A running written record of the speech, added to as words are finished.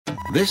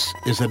This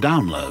is a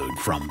download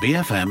from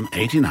BFM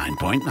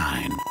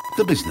 89.9,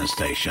 the business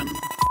station.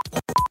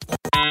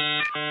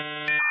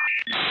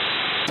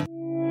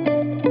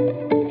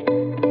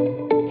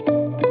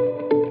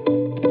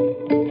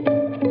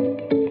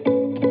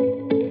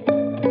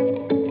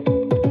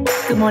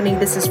 Good morning,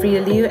 this is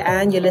Frida Liu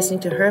and you're listening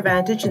to Her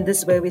Vantage, and this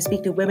is where we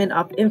speak to women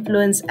of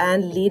influence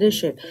and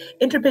leadership.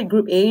 Intrepid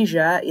Group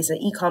Asia is an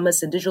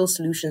e-commerce and digital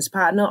solutions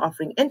partner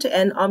offering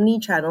end-to-end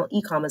omni-channel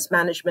e-commerce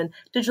management,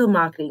 digital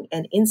marketing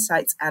and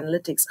insights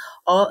analytics,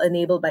 all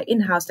enabled by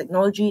in-house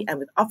technology and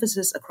with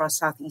offices across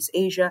Southeast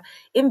Asia,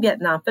 in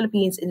Vietnam,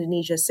 Philippines,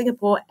 Indonesia,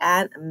 Singapore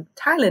and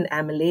Thailand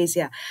and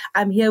Malaysia.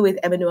 I'm here with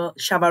Emmanuel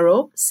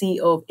Chavarro,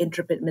 CEO of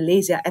Intrepid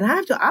Malaysia, and I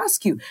have to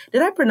ask you,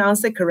 did I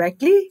pronounce that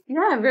correctly?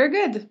 Yeah, very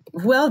good.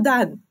 Well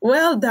done.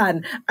 Well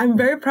done. I'm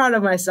very proud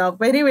of myself.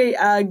 But anyway,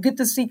 good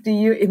to speak to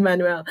you,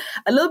 Emmanuel.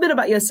 A little bit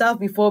about yourself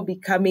before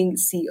becoming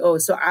CEO.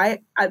 So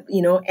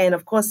and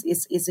of course,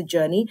 it's a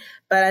journey,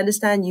 but I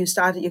understand you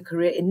started your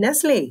career in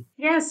Nestle.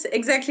 Yes,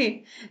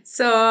 exactly.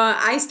 So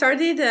I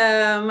started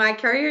my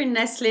career in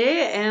Nestle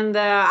and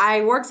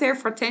I worked there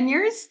for 10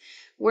 years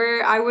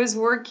where I was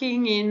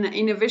working in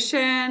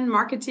innovation,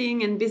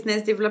 marketing and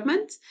business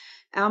development.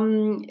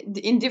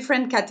 In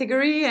different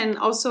category and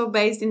also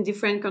based in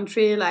different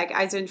country, like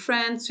either in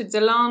France,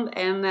 Switzerland,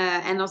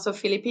 and also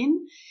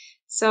Philippines.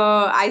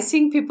 So I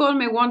think people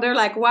may wonder,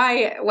 like,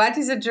 what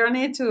is a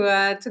journey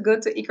to go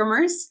to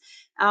e-commerce?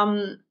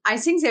 I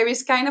think there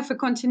is kind of a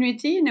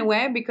continuity in a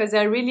way because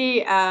I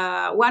really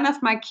one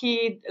of my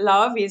key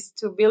love is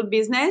to build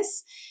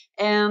business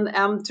and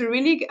to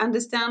really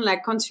understand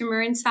like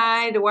consumer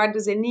inside, what do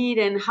they need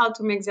and how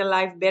to make their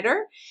life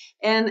better.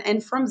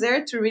 And from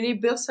there to really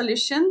build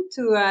solution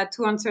to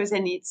answer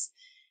their needs.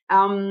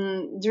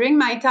 During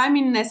my time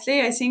in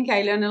Nestle, I think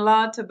I learned a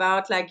lot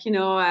about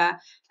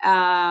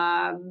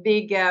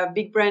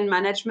big brand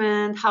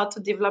management, how to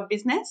develop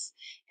business,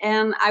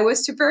 and I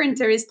was super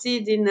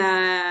interested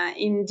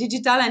in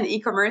digital and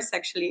e-commerce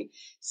actually.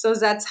 So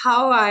that's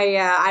how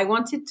I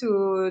wanted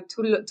to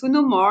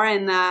know more,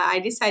 and I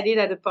decided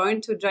at a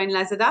point to join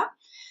Lazada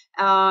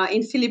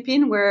in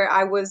Philippines, where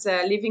I was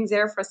living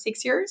there for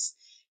 6 years.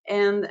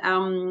 And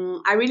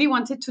I really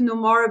wanted to know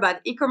more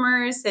about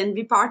e-commerce and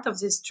be part of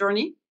this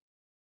journey.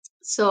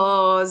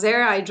 So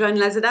there I joined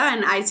Lazada,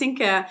 and I think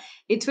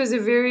it was a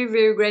very,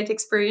 very great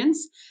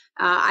experience.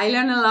 I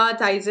learned a lot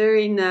either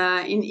in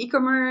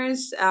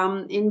e-commerce,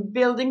 in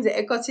building the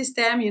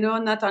ecosystem,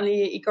 not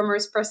only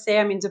e-commerce per se,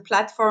 I mean the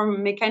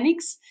platform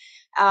mechanics,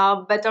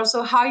 but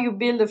also how you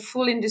build a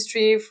full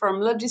industry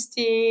from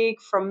logistic,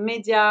 from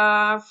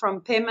media,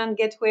 from payment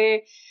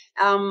gateway,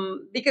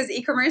 because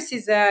e-commerce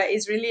is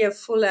really a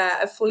full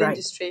right.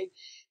 industry.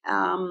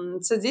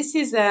 So this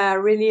is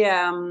really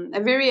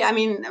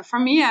for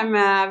me,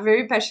 I'm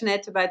very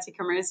passionate about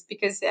e-commerce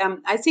because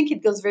I think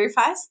it goes very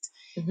fast,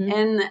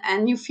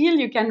 and you feel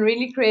you can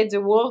really create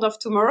the world of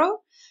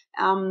tomorrow.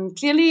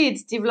 Clearly,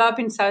 it's developed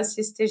in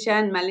Southeast Asia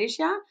and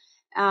Malaysia.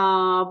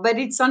 But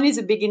it's only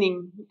the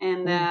beginning,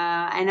 and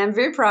I'm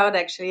very proud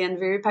actually and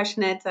very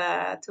passionate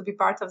to be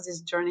part of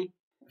this journey.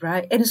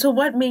 Right. And so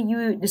what made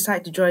you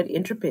decide to join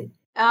Intrepid?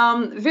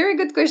 Very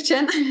good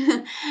question.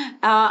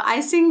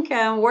 I think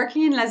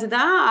working in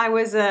Lazada, I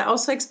was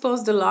also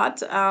exposed a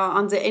lot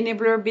on the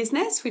enabler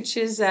business, which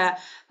is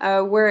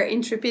where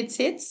Intrepid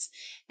sits.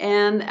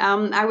 And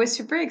I was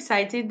super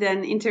excited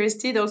and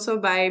interested also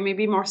by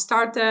maybe more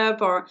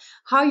startup or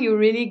how you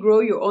really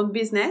grow your own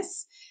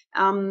business.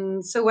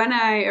 So when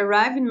I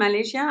arrived in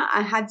Malaysia,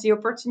 I had the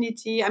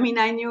opportunity. I mean,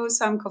 I knew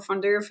some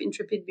co-founder of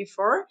Intrepid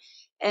before,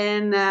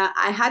 and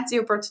I had the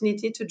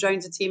opportunity to join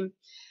the team.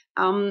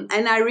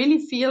 And I really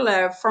feel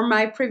from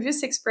my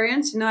previous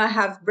experience, I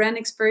have brand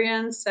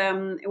experience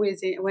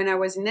when I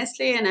was in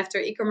Nestle and after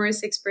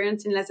e-commerce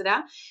experience in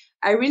Lazada.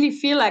 I really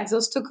feel like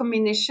those two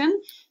combinations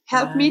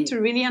help me to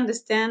really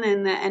understand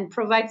and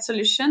provide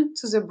solution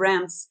to the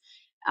brands.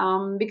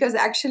 Because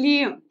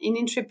actually in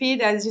Intrepid,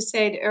 as you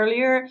said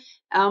earlier,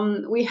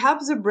 we help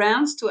the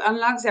brands to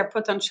unlock their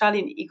potential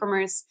in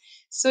e-commerce.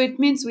 So it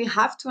means we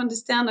have to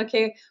understand,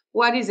 okay,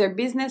 what is their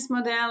business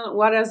model?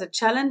 What are the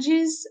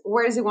challenges?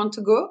 Where they want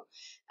to go?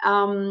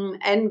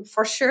 And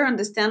for sure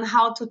understand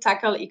how to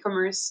tackle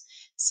e-commerce.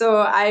 So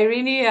I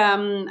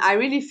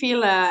really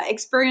feel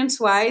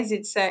experience-wise,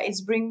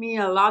 it's bring me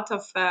a lot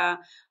of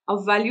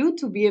value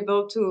to be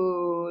able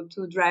to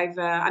drive.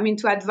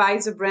 To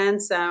advise the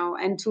brands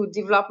and to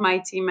develop my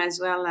team as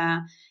well.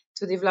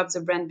 To develop the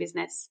brand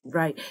business.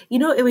 Right.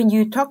 When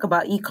you talk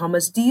about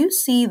e-commerce, do you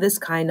see this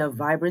kind of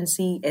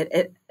vibrancy?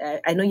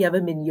 I know you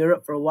haven't been in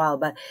Europe for a while,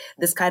 but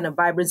this kind of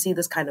vibrancy,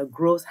 this kind of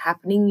growth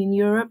happening in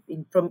Europe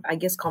from, I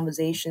guess,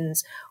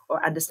 conversations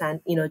or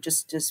understand,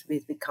 just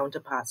with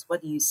counterparts.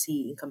 What do you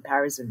see in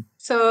comparison?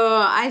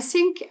 So I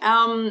think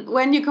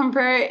when you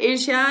compare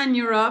Asia and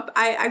Europe,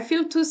 I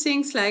feel two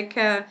things like...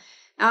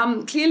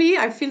 clearly,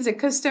 I feel the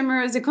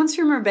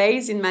consumer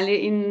base in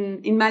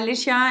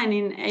Malaysia and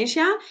in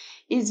Asia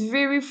is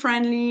very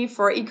friendly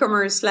for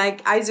e-commerce,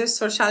 like either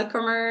social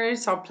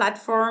commerce or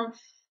platform.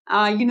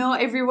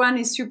 Everyone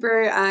is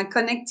super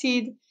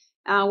connected.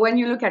 When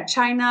you look at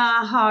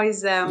China, how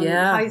is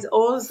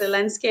all the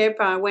landscape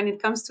when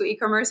it comes to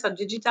e-commerce or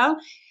digital?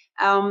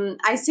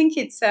 I think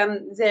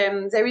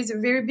there is a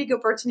very big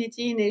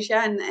opportunity in Asia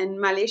and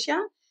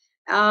Malaysia,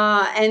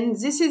 and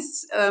this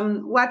is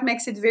what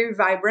makes it very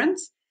vibrant.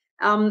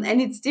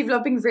 And it's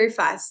developing very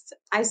fast.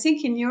 I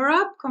think in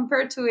Europe,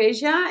 compared to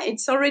Asia,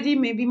 it's already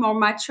maybe more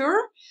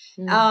mature.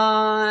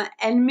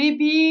 And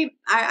maybe,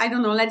 I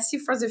don't know, let's see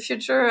for the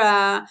future.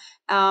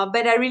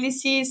 But I really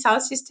see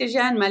Southeast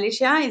Asia and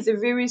Malaysia is a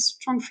very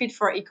strong fit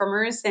for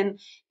e-commerce and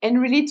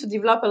really to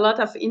develop a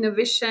lot of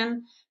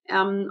innovation.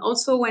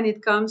 Also, when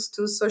it comes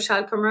to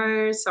social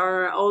commerce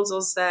or all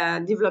those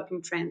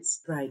developing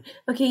trends. Right.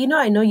 Okay,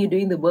 I know you're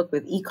doing the work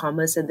with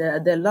e-commerce and there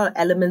are a lot of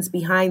elements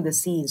behind the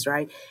scenes,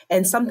 right?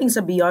 And some things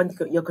are beyond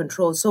your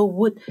control. So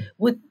would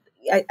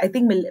I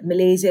think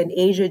Malaysia and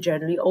Asia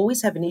generally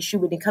always have an issue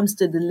when it comes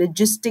to the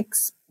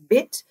logistics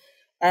bit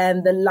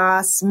and the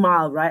last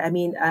mile, right? I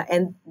mean,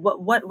 and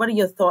what are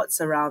your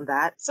thoughts around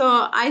that?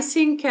 So I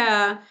think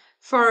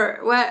for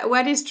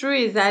what is true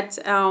is that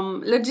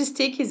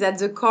logistic is at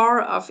the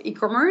core of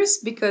e-commerce,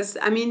 because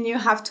I mean you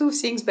have two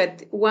things,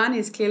 but one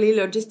is clearly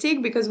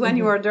logistic, because when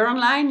you order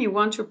online, you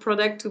want your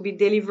product to be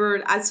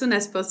delivered as soon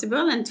as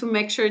possible and to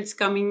make sure it's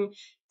coming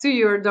to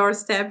your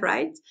doorstep,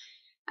 right?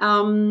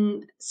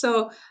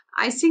 So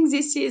I think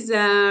this is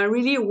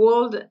really a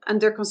world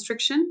under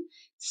construction.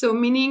 So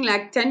meaning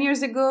like 10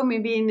 years ago,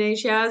 maybe in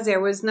Asia, there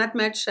was not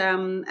much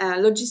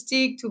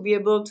logistic to be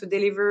able to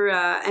deliver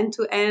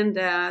end-to-end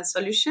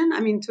solution,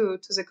 I mean, to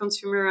the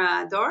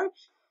consumer door.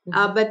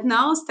 But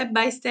now, step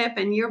by step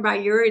and year by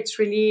year, it's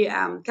really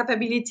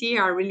capability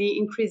are really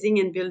increasing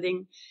and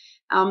building.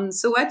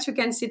 So what you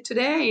can see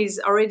today is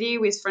already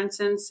with, for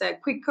instance,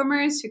 quick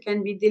commerce, you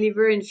can be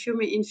delivered in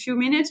few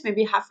minutes,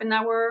 maybe half an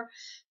hour.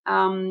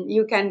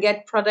 You can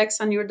get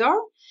products on your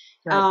door.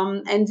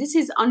 Right. And this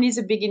is only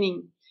the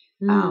beginning.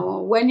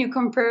 When you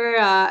compare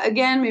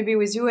again, maybe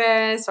with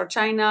US or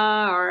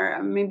China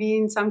or maybe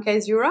in some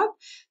case Europe,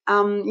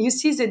 you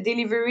see the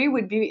delivery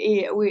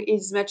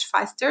is much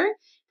faster.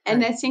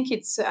 And I think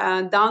it's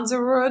down the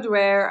road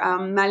where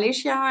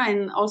Malaysia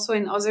and also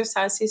in other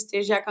Southeast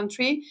Asia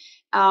country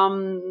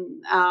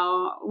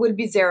will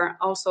be there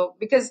also,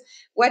 because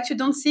what you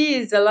don't see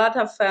is a lot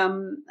of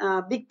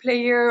big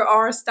player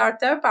or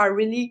startup are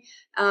really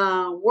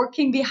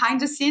working behind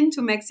the scene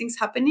to make things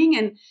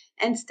happening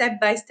and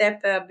step by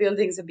step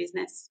building the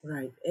business.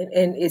 Right.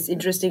 And it's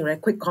interesting, right?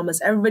 Quick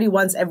commerce. Everybody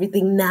wants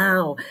everything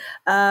now.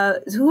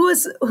 Who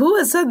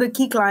are some of the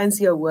key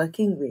clients you're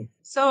working with?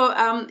 So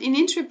in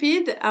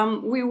Intrepid,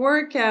 we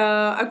work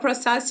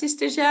across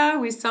Southeast Asia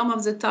with some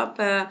of the top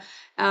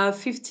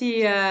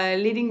 50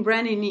 leading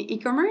brand in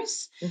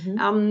e-commerce.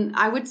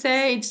 I would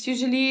say it's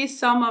usually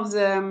some of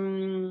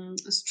the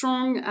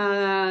strong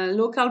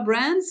local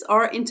brands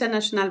or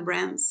international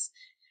brands.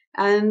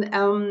 And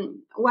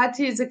what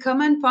is a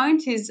common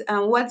point is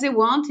what they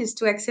want is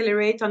to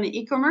accelerate on the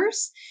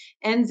e-commerce,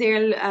 and they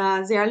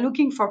are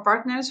looking for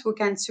partners who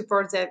can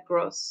support their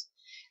growth.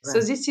 So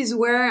this is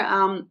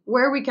where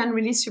we can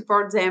really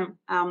support them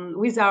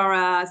with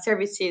our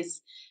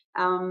services.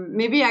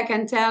 Maybe I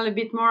can tell a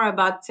bit more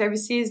about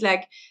services,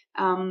 like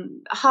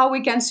how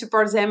we can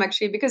support them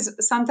actually, because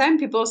sometimes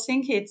people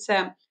think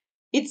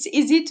it's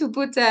easy to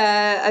put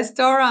a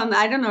store on,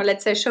 I don't know,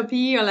 let's say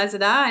Shopee or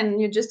Lazada, and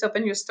you just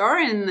open your store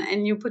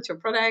and you put your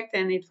product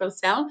and it will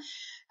sell.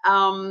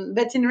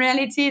 But in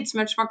reality, it's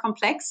much more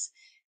complex.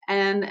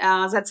 And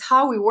that's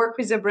how we work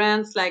with the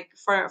brands. Like,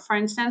 for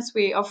instance,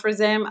 we offer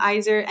them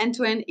either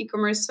end-to-end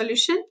e-commerce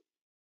solution.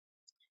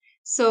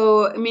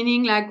 So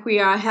meaning like we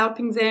are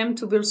helping them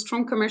to build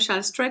strong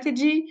commercial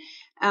strategy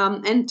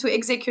and to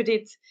execute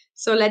it.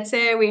 So let's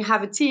say we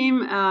have a team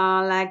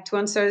like to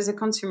answer the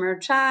consumer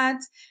chat,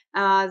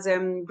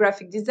 the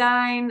graphic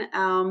design,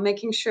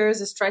 making sure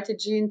the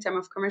strategy in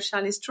terms of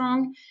commercial is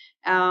strong.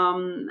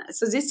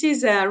 So this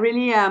is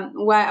really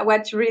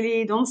what you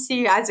really don't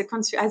see as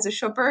a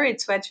shopper.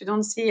 It's what you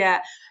don't see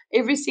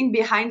everything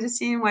behind the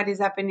scene, what is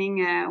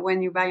happening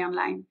when you buy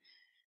online.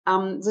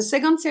 The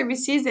second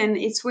services, and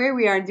it's where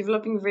we are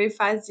developing very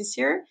fast this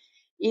year,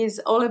 is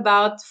all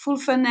about full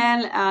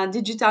funnel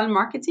digital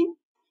marketing.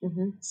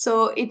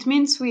 So it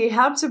means we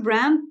help the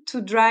brand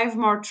to drive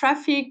more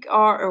traffic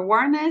or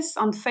awareness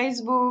on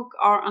Facebook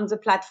or on the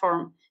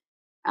platform.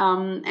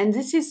 And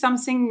this is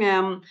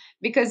something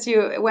because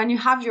when you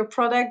have your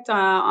product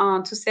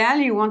to sell,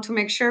 you want to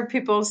make sure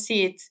people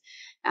see it.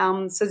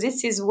 So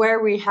this is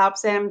where we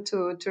help them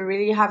to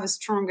really have a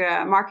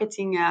stronger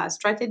marketing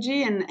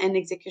strategy and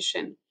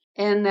execution.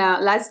 And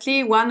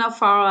lastly, one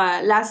of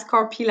our last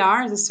core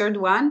pillars, the third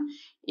one,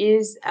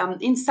 is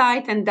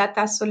insight and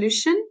data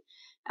solution,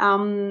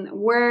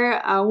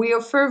 where we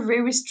offer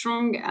very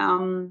strong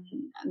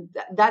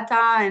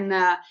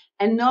data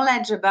and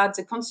knowledge about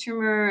the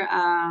consumer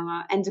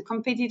and the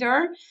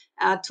competitor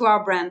to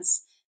our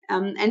brands.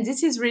 And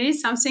this is really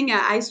something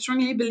I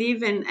strongly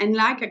believe in and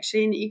like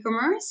actually in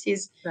e-commerce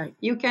is Right.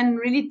 you can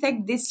really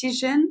take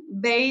decision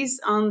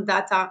based on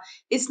data.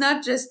 It's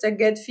not just a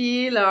gut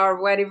feel or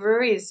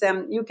whatever. It's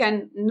you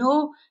can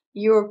know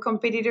your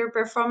competitor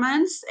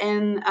performance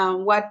and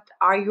what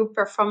are your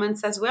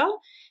performance as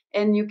well,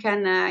 and you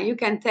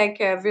can take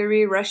a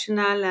very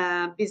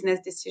rational business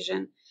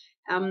decision.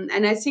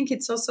 And I think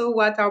it's also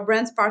what our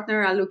brands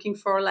partner are looking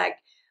for, like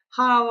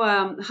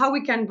how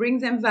we can bring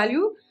them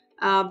value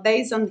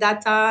based on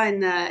data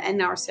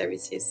and our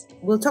services.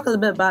 We'll talk a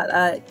little bit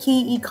about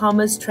key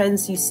e-commerce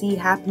trends you see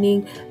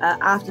happening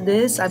after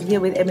this. I'm here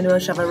with Emmanuel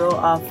Chavarro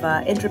of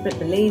Intrepid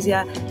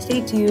Malaysia.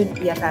 Stay tuned,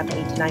 BFM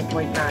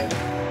 89.9.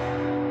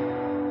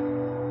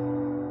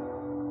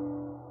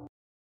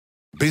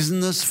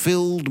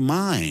 Business-filled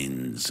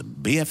minds,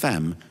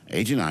 BFM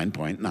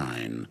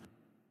 89.9.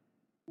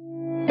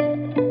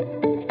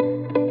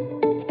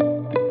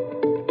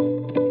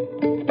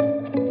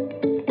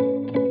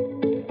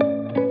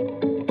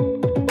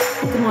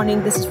 Good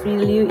morning, this is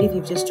Frida Liu. If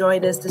you've just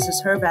joined us, this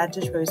is Her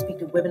Vantage, where we speak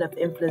to women of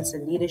influence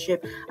and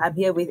leadership. I'm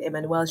here with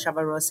Emmanuel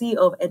Chavarro, CEO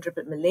of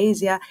Intrepid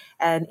Malaysia,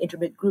 and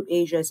Intrepid Group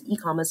Asia's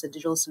e-commerce and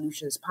digital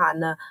solutions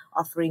partner,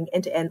 offering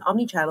end-to-end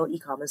omni-channel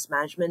e-commerce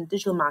management,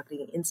 digital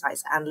marketing, and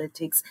insights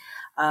analytics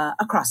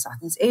across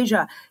Southeast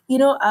Asia.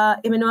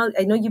 Emmanuel,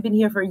 I know you've been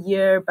here for a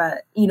year,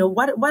 but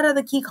what are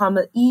the key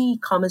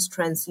e-commerce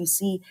trends you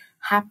see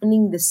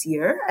happening this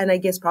year? And I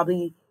guess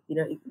probably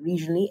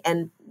regionally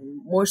and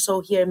more so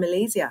here in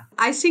Malaysia?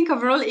 I think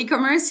overall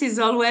e-commerce is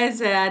always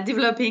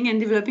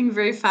developing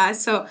very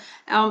fast. So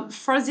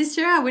for this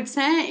year, I would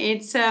say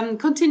it's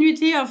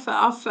continuity of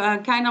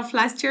kind of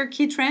last year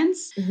key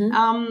trends,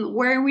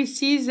 where we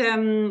see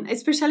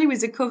especially with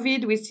the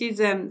COVID, we see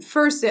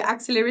first the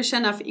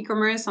acceleration of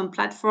e-commerce on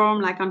platform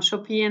like on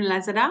Shopee and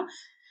Lazada,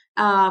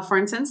 for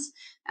instance.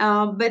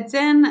 But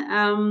then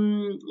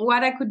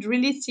what I could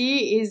really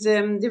see is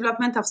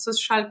development of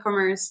social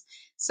commerce.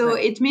 So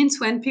Right. it means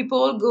when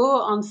people go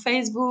on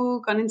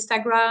Facebook, on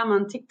Instagram,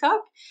 on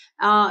TikTok,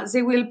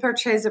 they will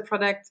purchase a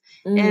product.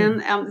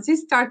 And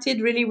this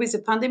started really with the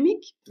pandemic,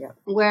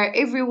 where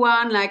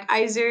everyone, like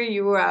either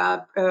you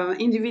are an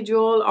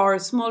individual or a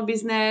small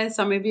business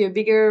or maybe a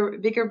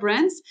bigger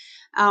brands,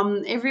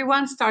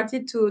 everyone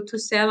started to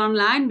sell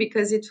online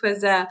because it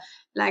was a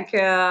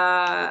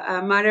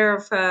matter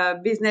of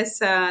business.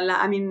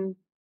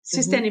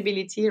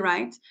 Sustainability,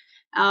 right?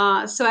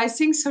 So I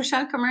think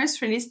social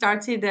commerce really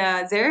started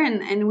there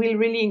and will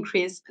really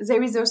increase.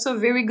 There is also a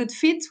very good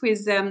fit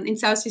with in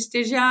Southeast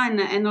Asia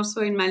and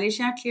also in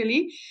Malaysia,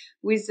 clearly,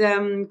 with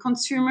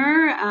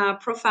consumer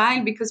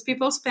profile, because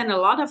people spend a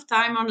lot of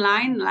time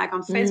online, like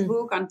on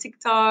Facebook, on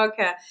TikTok,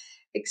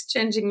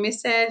 exchanging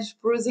message,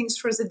 browsing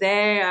through the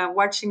day,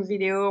 watching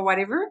video,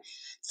 whatever.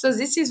 So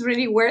this is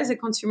really where the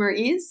consumer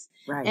is.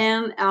 Right.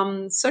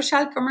 And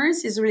social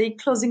commerce is really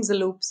closing the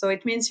loop. So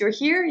it means you're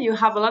here, you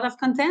have a lot of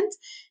content,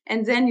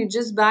 and then you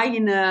just buy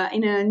in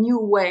a new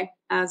way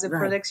the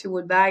products you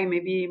would buy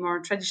maybe more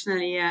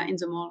traditionally in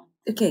the mall.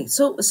 Okay,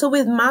 so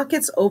with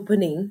markets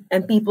opening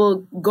and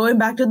people going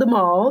back to the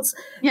malls,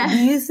 do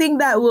you think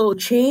that will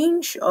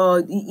change,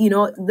 or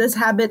this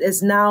habit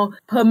is now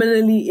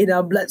permanently in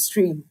our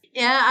bloodstream?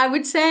 Yeah, I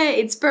would say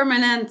it's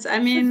permanent. I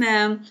mean,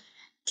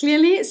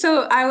 clearly.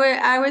 So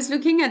I was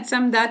looking at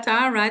some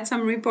data, right?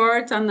 Some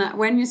report on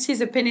when you see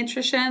the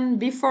penetration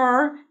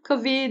before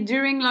COVID,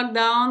 during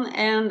lockdown,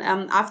 and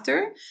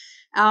after.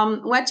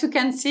 What you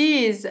can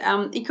see is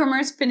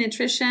e-commerce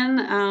penetration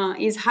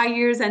is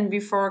higher than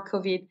before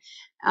COVID.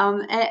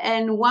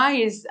 And why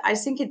is, I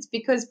think it's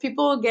because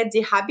people get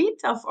the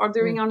habit of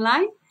ordering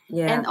online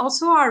and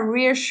also are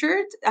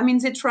reassured. I mean,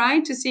 they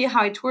try to see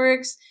how it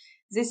works.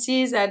 They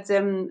see that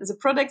the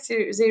products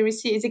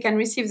they can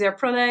receive their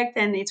product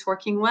and it's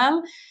working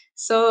well.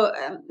 So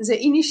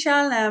the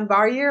initial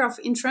barrier of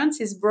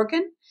entrance is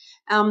broken.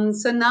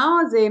 So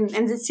now they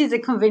see the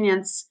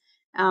convenience.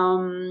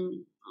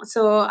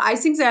 So I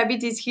think the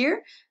habit is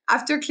here.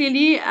 After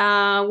clearly,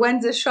 when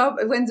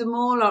the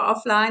mall are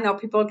offline or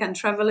people can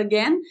travel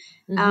again,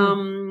 maybe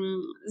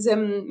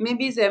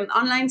the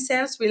online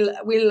sales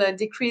will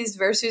decrease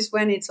versus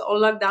when it's all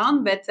locked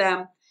down.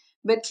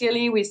 But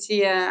clearly we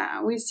see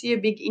a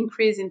big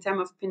increase in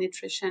terms of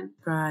penetration.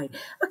 Right.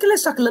 Okay,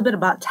 let's talk a little bit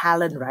about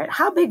talent, right?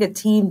 How big a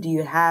team do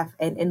you have,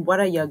 and what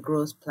are your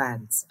growth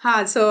plans?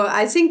 So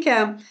I think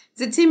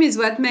the team is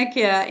what make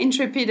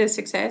Intrepid a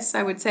success,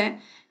 I would say.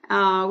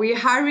 We're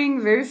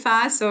hiring very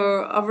fast.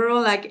 So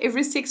overall, like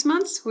every 6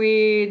 months,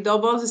 we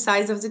double the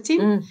size of the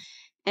team.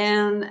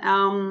 And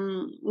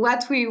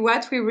what we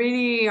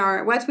really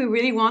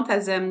want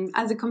as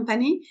a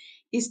company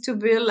is to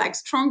build like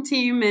strong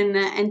team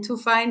and to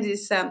find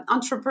these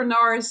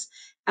entrepreneurs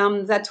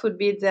that would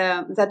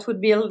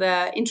build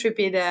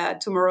Intrepid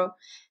tomorrow.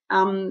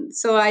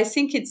 So I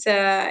think it's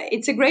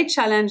a great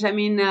challenge. I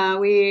mean,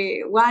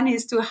 one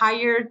is to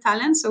hire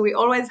talent, so we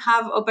always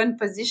have open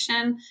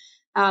position,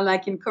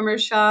 like in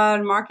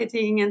commercial,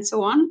 marketing, and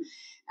so on.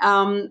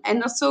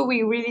 And also,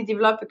 we really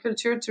develop a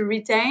culture to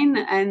retain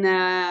and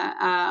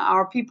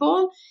our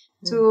people.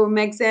 to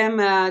make them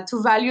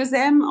to value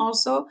them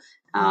also,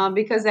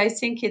 because I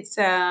think it's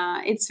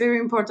very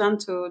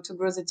important to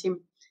grow the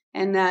team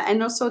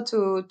and also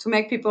to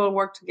make people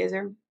work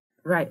together.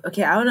 Right.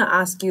 Okay. I want to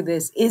ask you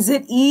this. Is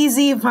it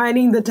easy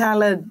finding the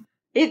talent?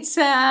 It's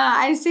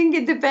I think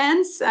it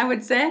depends, I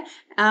would say,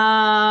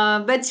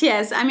 but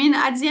yes, I mean,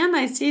 at the end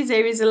I see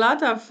there is a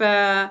lot of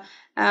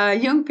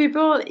young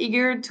people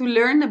eager to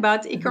learn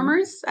about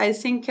e-commerce. I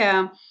think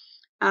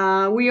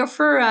we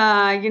offer,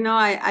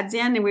 at the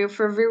end we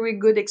offer very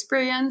good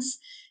experience.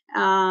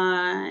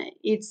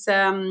 It's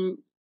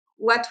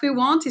what we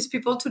want is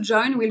people to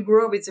join, will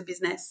grow with the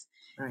business.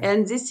 Right.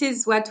 And this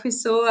is what we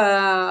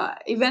saw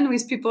even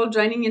with people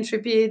joining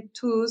Intrepid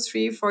 2,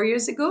 3, 4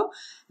 years ago,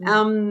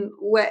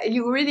 where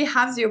you really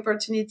have the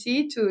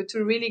opportunity to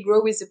really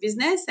grow with the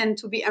business and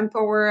to be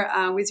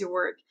empowered with your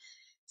work.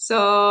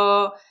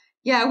 So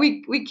yeah,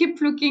 we keep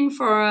looking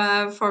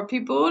for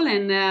people,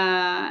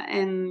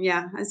 and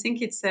yeah, I think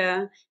it's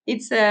a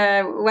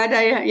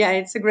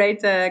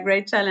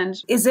great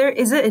challenge. Is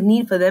it a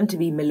need for them to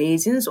be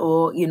Malaysians,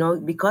 or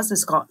because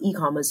it's called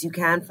e-commerce, you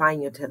can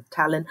find your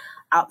talent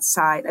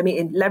outside? I mean,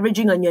 in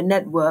leveraging on your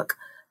network,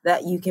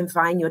 that you can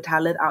find your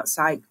talent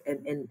outside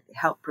and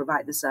help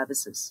provide the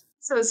services.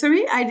 So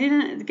sorry, I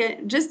didn't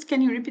get. Just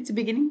can you repeat the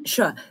beginning?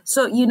 Sure.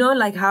 So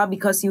like how,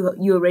 because you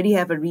already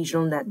have a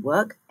regional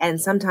network, and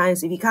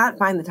sometimes if you can't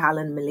find the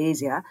talent in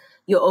Malaysia,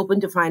 you're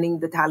open to finding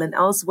the talent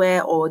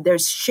elsewhere, or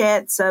there's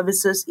shared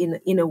services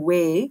in a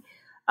way,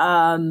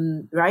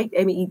 right?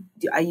 I mean,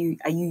 are you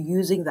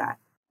using that?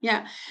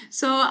 Yeah.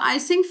 So I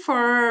think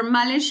for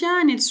Malaysia,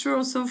 and it's true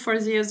also for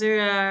the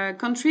other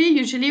country,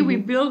 usually we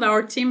build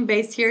our team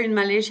based here in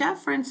Malaysia,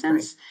 for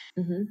instance.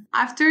 Right.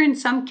 After, in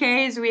some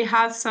case, we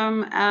have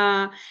some,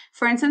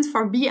 for instance,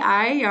 for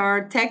BI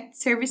or tech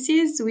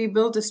services, we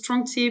build a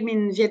strong team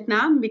in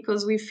Vietnam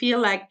because we feel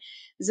like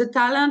the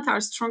talent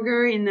are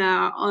stronger in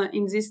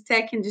this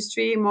tech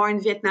industry, more in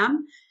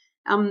Vietnam.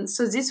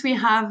 So this, we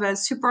have a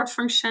support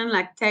function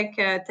like tech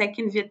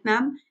in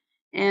Vietnam.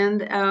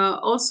 And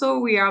also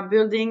we are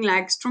building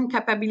like strong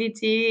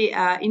capability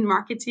in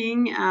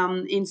marketing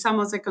in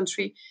some other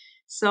country.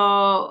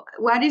 So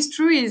what is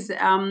true is,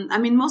 I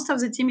mean, most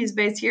of the team is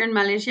based here in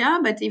Malaysia,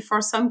 but if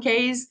for some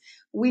case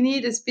we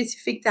need a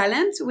specific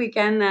talent, we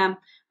can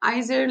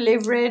either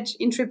leverage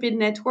Intrepid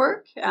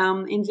network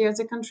in the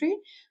other country,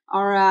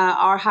 or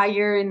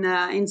hire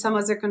in some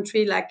other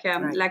country, like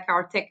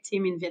our tech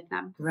team in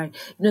Vietnam. Right.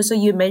 So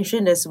you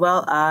mentioned as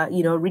well,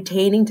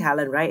 retaining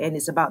talent, right? And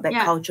it's about that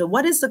culture.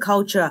 What is the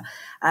culture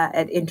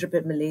at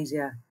Intrepid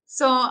Malaysia?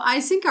 So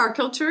I think our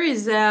culture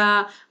is,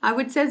 I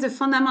would say the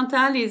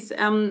fundamental is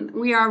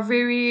we are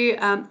very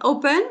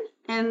open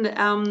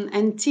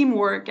and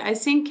teamwork. I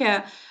think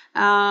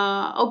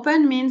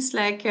open means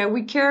like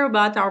we care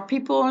about our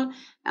people.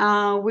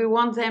 We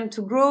want them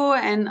to grow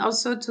and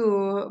also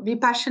to be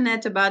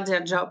passionate about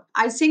their job.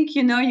 I think,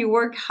 you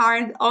work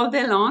hard all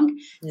day long,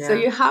 so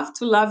you have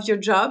to love your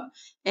job.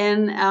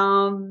 And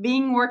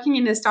working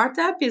in a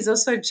startup is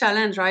also a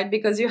challenge, right?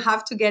 Because you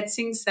have to get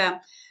things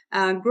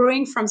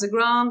growing from the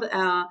ground.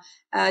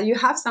 You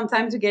have some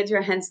time to get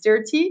your hands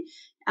dirty,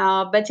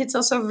 but it's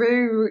also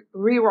very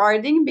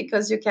rewarding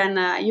because you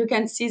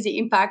can see the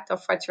impact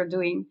of what you're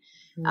doing.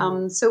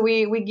 So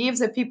we give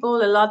the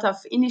people a lot of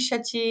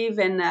initiative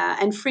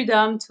and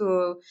freedom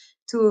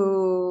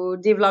to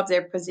develop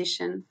their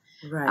position.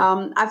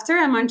 Right. After,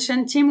 I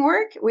mentioned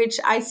teamwork, which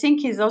I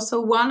think is also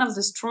one of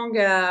the strong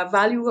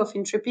value of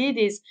Intrepid,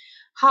 is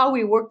how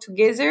we work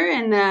together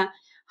and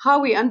how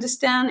we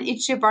understand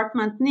each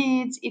department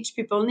needs, each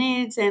people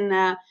needs, and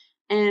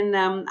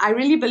I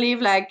really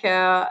believe like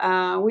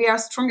we are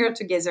stronger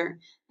together.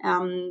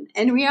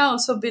 And we are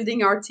also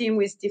building our team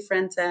with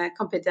different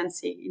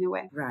competency in a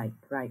way. Right.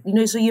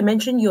 So you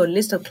mentioned your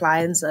list of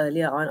clients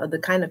earlier on, or the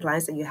kind of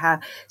clients that you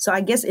have. So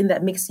I guess in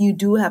that mix, you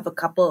do have a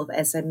couple of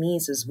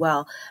SMEs as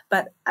well.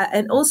 But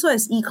and also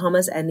as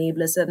e-commerce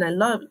enablers, and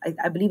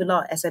I believe a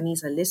lot of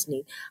SMEs are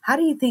listening. How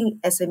do you think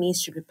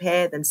SMEs should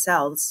prepare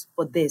themselves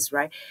for this,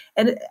 right?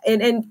 And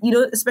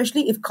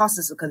especially if cost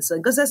is a concern,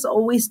 because that's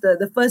always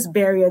the first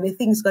barrier. They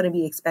think it's going to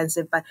be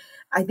expensive, but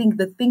I think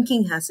the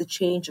thinking has to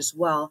change as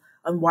well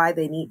on why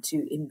they need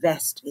to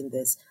invest in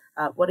this.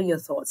 What are your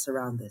thoughts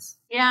around this?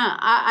 Yeah,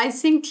 I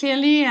think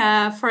clearly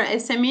for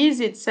SMEs,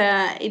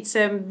 it's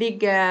a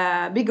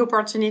big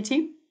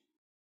opportunity.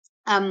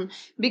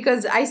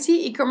 Because I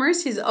see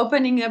e-commerce is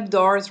opening up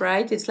doors,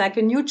 right? It's like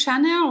a new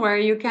channel where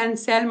you can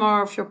sell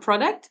more of your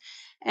product,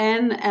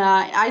 and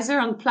either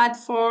on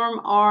platform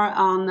or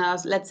on,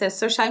 let's say,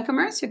 social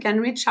commerce, you can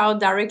reach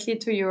out directly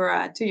to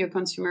your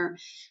consumer.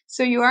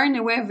 So you are in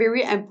a way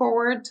very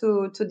empowered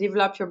to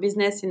develop your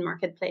business in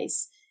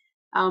marketplace.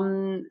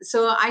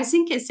 So I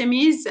think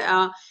SMEs,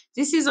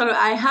 this is all.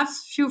 I have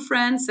few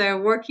friends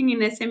working in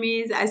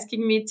SMEs,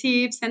 asking me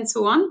tips and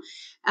so on.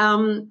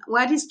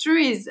 What is true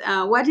is,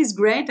 what is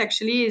great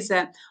actually is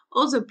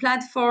all the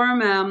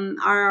platform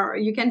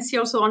you can see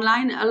also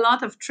online a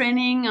lot of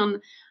training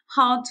on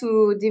how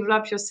to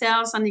develop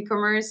yourselves on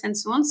e-commerce and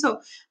so on.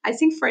 So I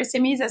think for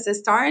SMEs as a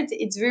start,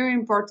 it's very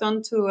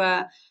important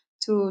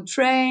to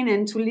train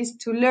and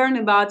to learn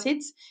about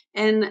it,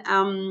 and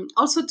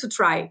also to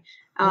try.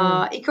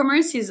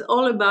 E-commerce is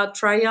all about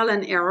trial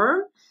and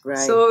error. Right.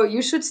 So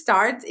you should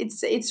start.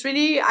 It's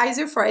really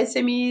either for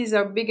SMEs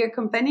or bigger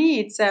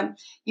company. It's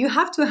you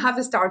have to have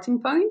a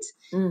starting point,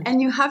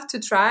 and you have to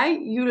try.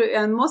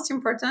 And most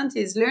important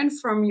is learn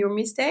from your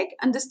mistake,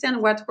 understand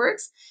what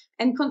works,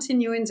 and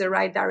continue in the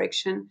right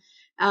direction.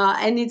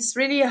 And it's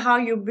really how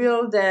you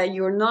build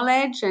your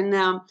knowledge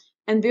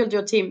and build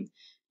your team.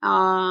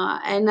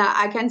 And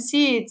I can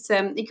see it's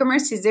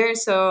e-commerce is there,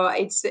 so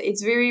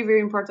it's very,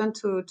 very important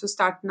to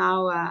start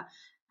now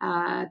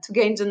to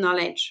gain the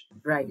knowledge.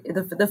 Right.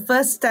 The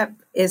first step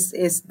is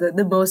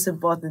the most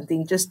important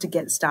thing, just to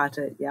get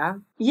started. Yeah.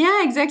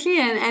 Yeah, exactly.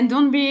 And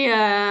don't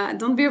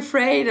be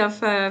afraid of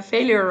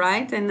failure,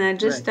 right? And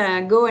just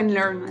go and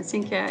learn. I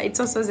think it's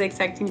also the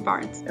exciting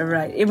part. All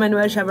right.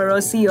 Emmanuel Chavarro,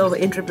 CEO of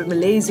Intrepid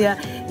Malaysia.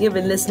 You've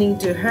been listening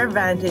to Her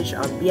Vantage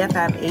on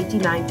BFM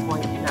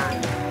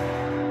 89.9.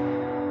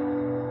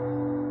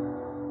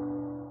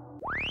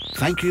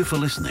 Thank you for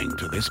listening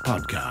to this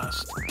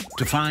podcast.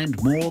 To find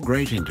more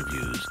great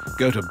interviews,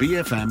 go to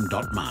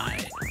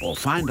bfm.my or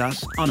find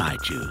us on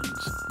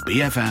iTunes.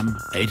 BFM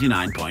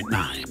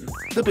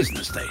 89.9, the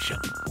business station.